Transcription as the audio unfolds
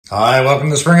Hi, welcome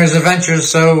to Springer's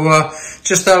Adventures. So,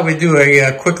 just thought we'd do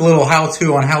a quick little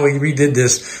how-to on how we redid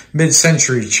this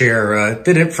mid-century chair.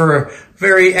 Did it for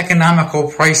very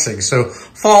economical pricing. So,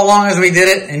 follow along as we did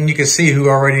it, and you can see who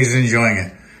already is enjoying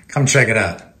it. Come check it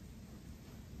out.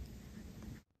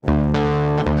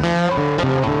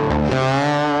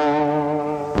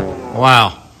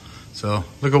 Wow. So,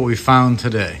 look what we found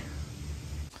today.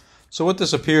 So what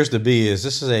this appears to be is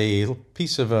this is a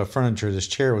piece of furniture. This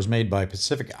chair was made by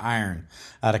Pacific Iron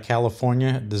out of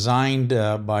California, designed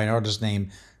by an artist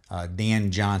named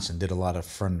Dan Johnson. Did a lot of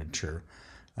furniture.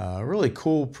 Really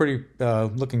cool, pretty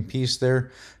looking piece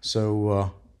there.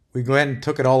 So we go ahead and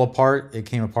took it all apart. It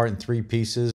came apart in 3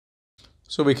 pieces.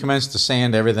 So we commenced to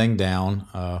sand everything down.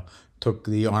 Took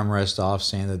the armrest off,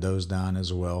 sanded those down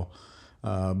as well.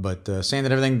 But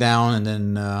sanded everything down and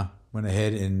then went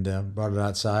ahead and brought it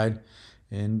outside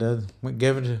and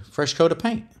gave it a fresh coat of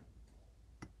paint.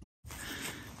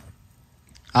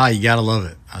 You gotta love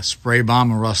it. A spray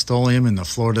bomb of Rust-Oleum in the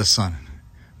Florida sun.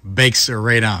 Bakes it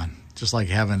right on. Just like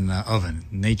having an oven,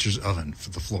 nature's oven for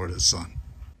the Florida sun.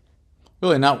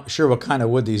 Really not sure what kind of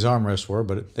wood these armrests were,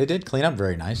 but they did clean up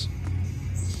very nice.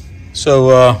 So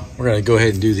we're gonna go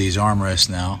ahead and do these armrests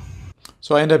now.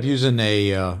 So I end up using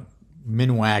a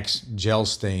Minwax gel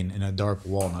stain in a dark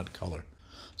walnut color.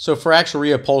 So for actual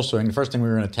reupholstering, the first thing we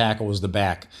were going to tackle was the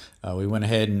back. We went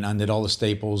ahead and undid all the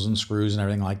staples and screws and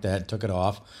everything like that, took it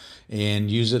off, and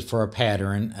used it for a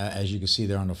pattern, as you can see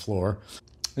there on the floor.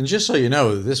 And just so you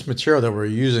know, this material that we're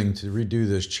using to redo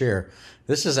this chair,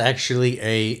 this is actually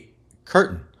a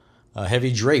curtain,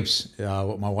 heavy drapes,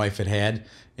 what my wife had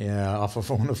off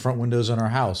of one of the front windows in our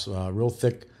house. Real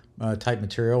thick type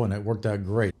material, and it worked out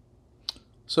great.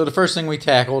 So the first thing we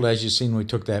tackled, as you've seen, we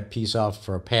took that piece off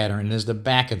for a pattern, is the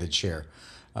back of the chair.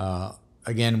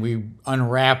 Again, we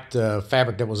unwrapped the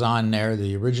fabric that was on there.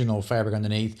 The original fabric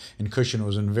underneath and cushion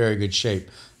was in very good shape.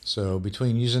 So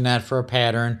between using that for a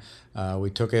pattern, we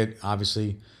took it,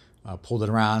 obviously pulled it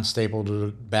around, stapled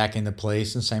it back into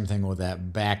place, and same thing with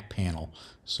that back panel.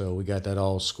 So we got that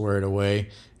all squared away,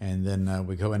 and then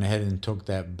we went ahead and took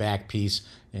that back piece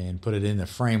and put it in the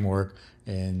framework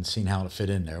and seen how it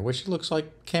fit in there, which looks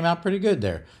like came out pretty good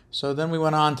there. So then we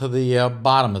went on to the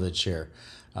bottom of the chair.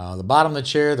 The bottom of the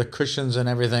chair, the cushions and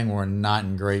everything were not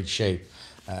in great shape,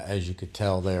 as you could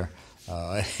tell there.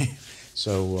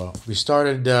 So we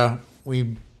started,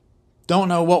 we don't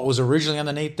know what was originally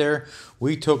underneath there.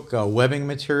 We took webbing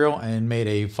material and made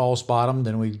a false bottom.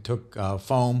 Then we took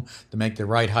foam to make the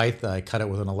right height. I cut it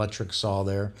with an electric saw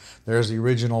there. There's the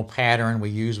original pattern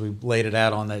we used. We laid it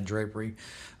out on that drapery.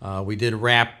 We did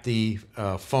wrap the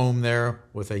foam there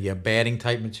with a batting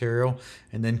type material,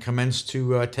 and then commenced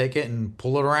to take it and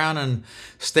pull it around and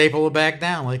staple it back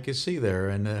down like you see there.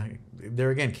 And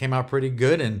there again, came out pretty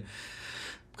good, and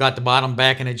got the bottom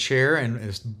back in a chair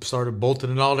and started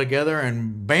bolting it all together,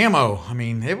 and bammo! I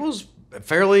mean, it was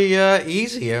fairly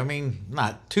easy. I mean,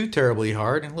 not too terribly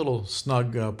hard, and a little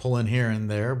snug pull in here and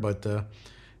there, but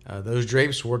those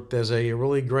drapes worked as a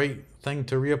really great thing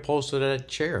to reupholster that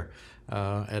chair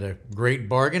at a great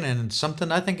bargain, and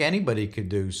something I think anybody could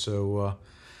do. So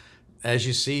as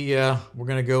you see, we're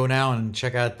going to go now and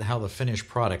check out how the finished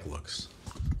product looks.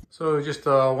 So just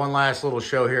one last little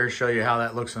show here, show you how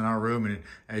that looks in our room. And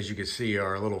as you can see,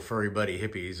 our little furry buddy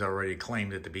Hippie's already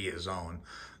claimed it to be his own.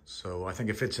 So I think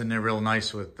it fits in there real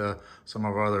nice with some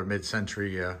of our other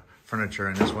mid-century furniture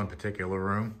in this one particular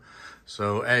room.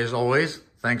 So as always,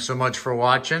 thanks so much for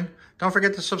watching. Don't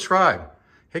forget to subscribe.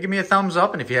 Hey, give me a thumbs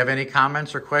up. And if you have any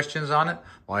comments or questions on it,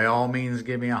 by all means,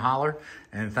 give me a holler.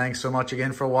 And thanks so much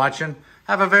again for watching.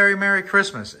 Have a very Merry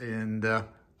Christmas. And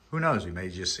who knows, we may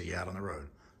just see you out on the road.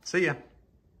 See ya.